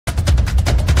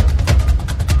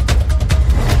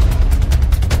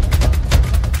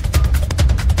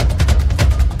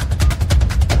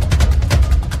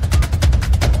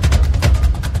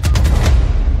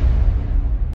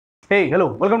Hello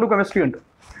welcome to chemistry अंटोल्ड।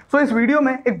 सो इस video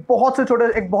में एक बहुत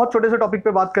छोटे से टॉपिक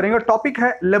पे बात करेंगे। टॉपिक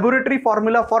है लेबोरेटरी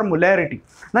फार्मूला फॉर मोलैरिटी।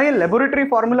 ना ये लेबोरेटरी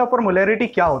फार्मूला फॉर मोलैरिटी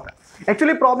क्या होता है?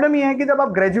 एक्चुअली प्रॉब्लम ये है कि जब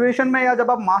आप ग्रेजुएशन में या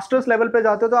जब आप मास्टर्स लेवल पे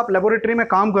जाते हो तो आप लेबोरेटरी में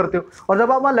काम करते हो, और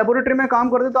जब आप वहाँ लेबोरेटरी में काम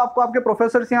करते हो तो आपको आपके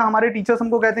प्रोफेसर्स या हमारे टीचर्स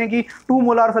हमको कहते हैं कि 2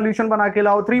 मोलार सोल्यूशन बना के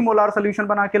लाओ, 3 मोलार सोल्यूशन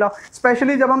बना के लाओ।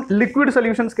 स्पेशली जब हम लिक्विड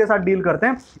सोल्यूशंस के साथ डील करते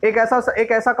हैं,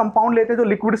 एक ऐसा कंपाउंड लेते हैं जो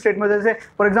लिक्विड स्टेट में, जैसे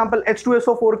फॉर एग्जांपल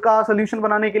H2SO4 का सोल्यूशन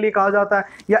बनाने के लिए कहा जाता है,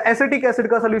 या एसिटिक एसिड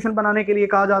का सोल्यूशन बनाने के लिए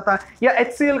कहा जाता है, या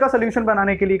HCl का सोल्यूशन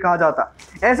बनाने के लिए कहा जाता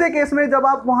है। ऐसे केस में जब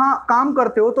आप वहाँ काम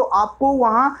करते हो तो आपको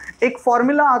वहाँ एक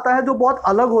फॉर्मूला आता है जो बहुत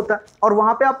अलग होता है, और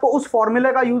वहां पे आपको उस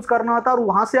फॉर्मूले का यूज करना होता है, और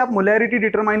वहां से आप मोलैरिटी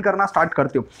डिटरमाइन करना स्टार्ट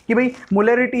करते हो कि भाई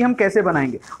मोलैरिटी हम कैसे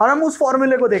बनाएंगे, और हम उस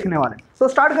फॉर्मूले को देखने वाले हैं। तो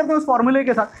स्टार्ट करते हैं उस फॉर्मूले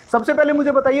के साथ। सबसे पहले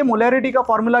मुझे बताइए मोलैरिटी का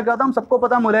फॉर्मूला क्या था। हम सबको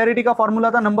पता है मोलैरिटी का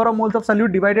फॉर्मूला था number of moles of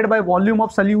solute divided by volume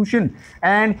of solution.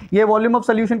 And ये वॉल्यूम ऑफ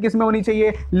सॉल्यूशन किस में होनी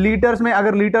चाहिए? लीटर्स में।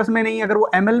 अगर लीटर्स में नहीं, अगर वो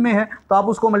ml में है तो आप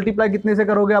उसको मल्टीप्लाई कितने से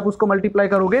करोगे? आप उसको मल्टीप्लाई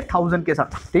करोगे 1000 के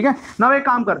साथ। ठीक है ना, एक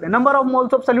काम करते हैं। Number of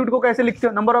moles of solute को कैसे लिखते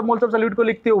हो? Number of moles of solute को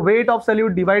लिखते हो weight of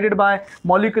solute divided by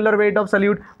molecular weight of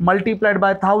solute multiplied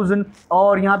by 1000,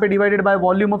 और यहाँ पे divided by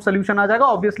volume of solution आ जाएगा।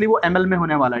 ऑब्वियसली वो ml में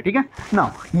होने वाला है। ठीक है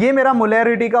ना, ये मेरा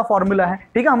मोलैरिटी का फॉर्मूला है।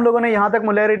 ठीक है, हम लोगों ने यहाँ तक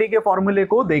मोलैरिटी के फॉर्मूले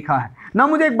को देखा है ना।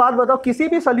 मुझे एक बात बताओ, किसी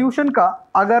भी सोल्यूशन का,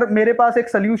 अगर मेरे पास एक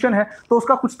सोल्यूशन है तो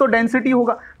उसका कुछ तो डेंसिटी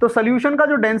होगा। तो सोल्यूशन का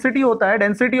जो डेंसिटी होता है,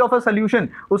 डेंसिटी ऑफ अ सोल्यूशन,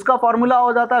 उसका फॉर्मूला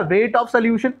हो जाता है weight of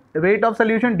solution. Weight of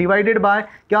solution divided by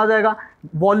क्या हो जाएगा?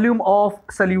 Volume of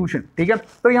solution. ठीक है,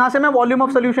 तो यहां से मैं वॉल्यूम ऑफ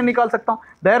सोल्यूशन निकाल सकता हूं।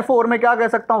 देयरफॉर मैं क्या कह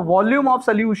सकता हूं? Volume of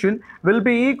solution will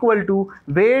be equal to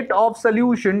weight of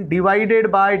solution divided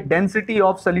by density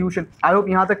of solution. I hope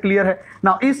यहां तक क्लियर है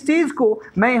ना। इस चीज को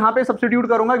मैं यहां पे सब्स्टिट्यूट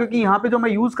करूंगा, क्योंकि यहां पे जो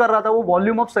मैं यूज कर रहा था वो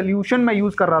वॉल्यूम ऑफ सोल्यूशन मैं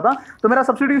यूज कर रहा था। तो मेरा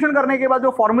सब्स्टिट्यूशन करने के बाद जो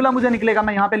फॉर्मूला मुझे निकलेगा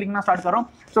मैं यहां पे लिखना स्टार्ट कर रहा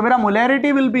हूं। सो मेरा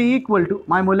molarity will be equal to,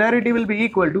 my molarity will be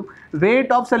equal to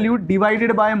weight of solute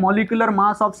divided by molecular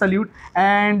mass of solute,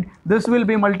 and this will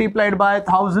be multiplied by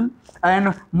 1000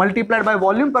 and multiplied by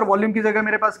volume. पर volume की जगह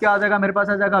मेरे पास क्या आ जाएगा? मेरे पास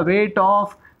आ जाएगा weight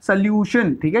of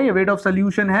solution. ठीक है, ये वेट ऑफ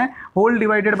सोल्यूशन है, होल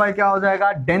डिवाइडेड बाय क्या हो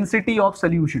जाएगा? Density of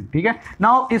solution. ठीक है,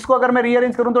 नाउ इसको अगर मैं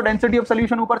रीअरेंज करूं तो डेंसिटी ऑफ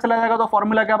सोल्यूशन ऊपर चला जाएगा, तो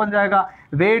फॉर्मूला क्या बन जाएगा?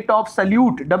 Weight of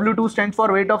solute, W2 stands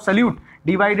for weight of solute,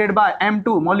 divided by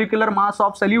M2 molecular mass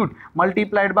of solute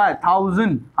multiplied by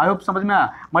 1000। I hope समझ में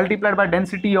आया। Multiplied by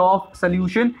density of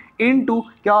solution into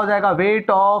क्या हो जाएगा? Weight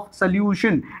of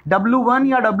solution. W1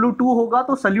 या W2 होगा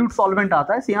तो solute solvent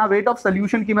आता है, यहाँ वेट ऑफ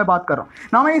सोल्यूशन की मैं बात कर रहा हूँ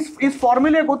ना। मैं इस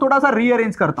फॉर्मूले को थोड़ा सा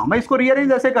रीअरेंज करता हूँ। मैं इसको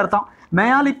रीअरेंज ऐसे करता हूँ, मैं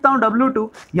यहाँ लिखता हूँ W2,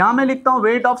 यहाँ मैं लिखता हूँ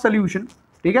वेट ऑफ सोल्यूशन।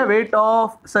 ठीक है, weight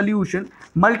of solution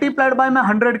multiplied by मैं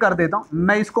 100 कर देता हूँ।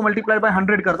 मैं इसको मल्टीप्लाइड बाय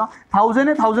 100 करता हूँ। 1000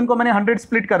 है, 1000 को मैंने 100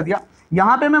 स्प्लिट कर दिया।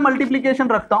 यहाँ पे मैं मल्टीप्लीकेशन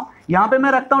रखता हूँ, यहाँ पे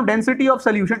मैं रखता हूँ density of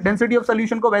solution. Density of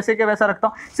solution को वैसे के वैसा रखता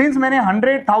हूँ। सिंस मैंने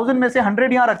 1000 में से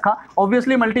 100 यहाँ रखा,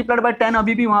 ऑब्वियसली मल्टीप्लाइड बाय 10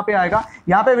 अभी भी वहाँ पे आएगा।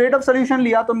 यहाँ पे वेट ऑफ सोल्यूशन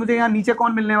लिया तो मुझे यहाँ नीचे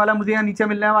कौन मिलने वाला? मुझे यहाँ नीचे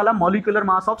मिलने वाला मॉलिक्यूलर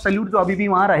मास ऑफ सोल्यूट, जो अभी भी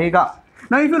वहाँ रहेगा।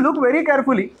 Now if you look very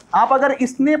carefully, आप अगर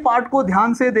इसने पार्ट को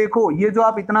ध्यान से देखो, ये जो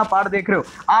आप इतना पार्ट देख रहे हो,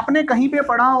 आपने कहीं पे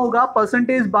पढ़ा होगा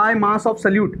percentage by mass of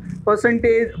solute.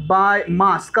 Percentage by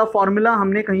mass का फॉर्मूला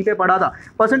हमने कहीं पे पढ़ा था।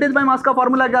 परसेंटेज बाय मास का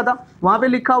फॉर्मूला क्या था? वहां पे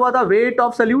लिखा हुआ था वेट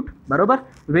ऑफ सोल्यूट, बरोबर,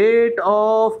 weight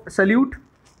of solute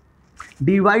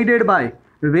divided by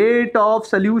weight of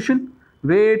solution,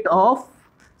 weight of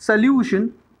solution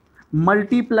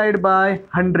multiplied by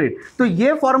 100। तो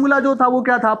ये फॉर्मूला जो था वो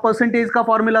क्या था? परसेंटेज का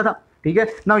फॉर्मूला था। ठीक है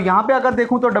ना, यहाँ पे अगर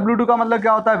देखूं तो W2 का मतलब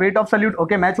क्या होता है? Weight of solute.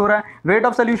 Okay, match हो रहा है। वेट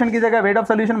ऑफ सोल्यूशन की जगह weight of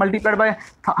solution multiplied by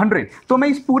 100। तो मैं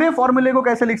इस पूरे फॉर्मूले को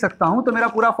कैसे लिख सकता हूं? तो मेरा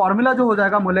पूरा फॉर्मूला जो हो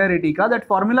जाएगा मोलैरिटी का, that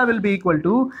formula will be equal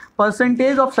to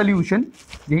percentage of solution.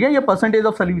 ठीक है, ये परसेंटेज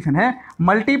ऑफ सोल्यूशन है,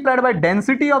 multiplied by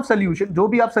density of solution, जो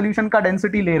भी आप सोल्यूशन का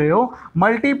डेंसिटी ले रहे हो,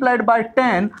 multiplied by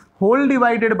 10 whole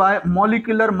divided by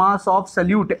molecular mass of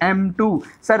solute M2।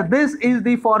 Sir this is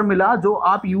the formula जो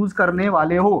आप यूज करने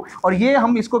वाले हो, और ये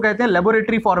हम इसको कहते हैं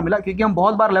लेबोरेटरी फॉर्मूला, क्योंकि हम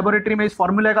बहुत बार लेबोरेटरी में इस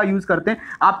फॉर्मूले का यूज करते हैं।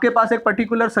 आपके पास एक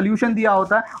पर्टिकुलर सोल्यूशन दिया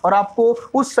होता है, और आपको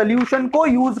उस सोल्यूशन को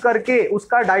यूज करके,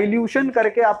 उसका डाइल्यूशन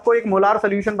करके आपको एक मोलार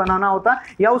सोल्यूशन बनाना होता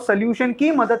है, या उस सोल्यूशन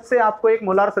की मदद से आपको एक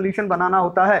मोलार सोल्यूशन बनाना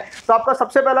होता है। तो आपका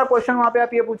सबसे पहला क्वेश्चन वहां पे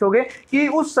आप ये पूछोगे कि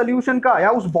उस सोल्यूशन का, या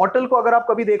उस बॉटल को अगर आप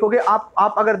कभी देखोगे,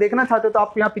 आप अगर देखना चाहते हो तो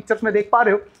आप यहाँ में देख पा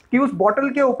रहे हो कि उस बॉटल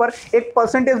के ऊपर एक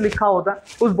परसेंटेज लिखा होता है,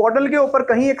 उस बॉटल के ऊपर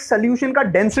कहीं एक सोल्यूशन का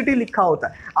डेंसिटी लिखा होता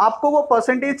है। आपको वो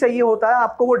परसेंटेज चाहिए चाहिए होता है,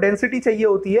 आपको वो डेंसिटी चाहिए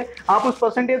होती है, आप उस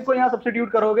परसेंटेज को यहाँ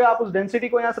सब्स्टिट्यूट करोगे, आप उस डेंसिटी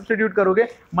को यहाँ सब्स्टिट्यूट करोगे,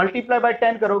 मल्टीप्लाई बाय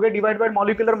 10 करोगे, divide by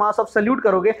molecular mass of solute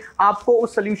करोगे, आपको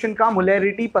उस सॉल्यूशन का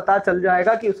मोलैरिटी पता चल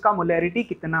जाएगा कि उसका मोलैरिटी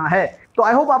कितना है। तो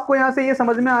आई होप आपको यहाँ से ये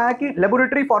समझ में आया कि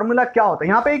लेबोरेटरी फॉर्मूला क्या होता है।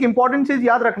 यहाँ पे एक इंपॉर्टेंट चीज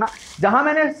याद रखना, जहां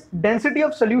मैंने डेंसिटी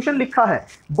ऑफ सॉल्यूशन लिखा है,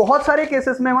 बहुत सारे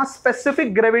केसेस में वहां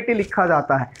स्पेसिफिक ग्रेविटी लिखा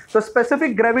जाता है, तो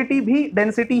स्पेसिफिक ग्रेविटी भी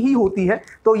डेंसिटी ही होती है।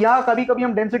 तो या कभी कभी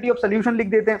हम डेंसिटी ऑफ सॉल्यूशन लिख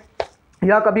देते हैं,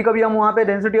 या कभी कभी हम वहां पे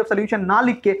डेंसिटी ऑफ सॉल्यूशन ना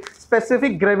लिख के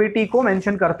स्पेसिफिक ग्रेविटी को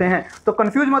मेंशन करते हैं। तो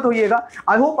कंफ्यूज मत होइएगा।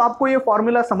 आई होप आपको ये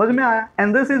फॉर्मूला समझ में आया,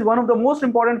 and this is one of the most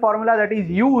important formula that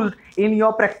is used in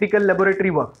your practical laboratory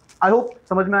work. I hope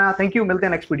समझ में आया। थैंक यू, मिलते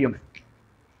हैं नेक्स्ट वीडियो में।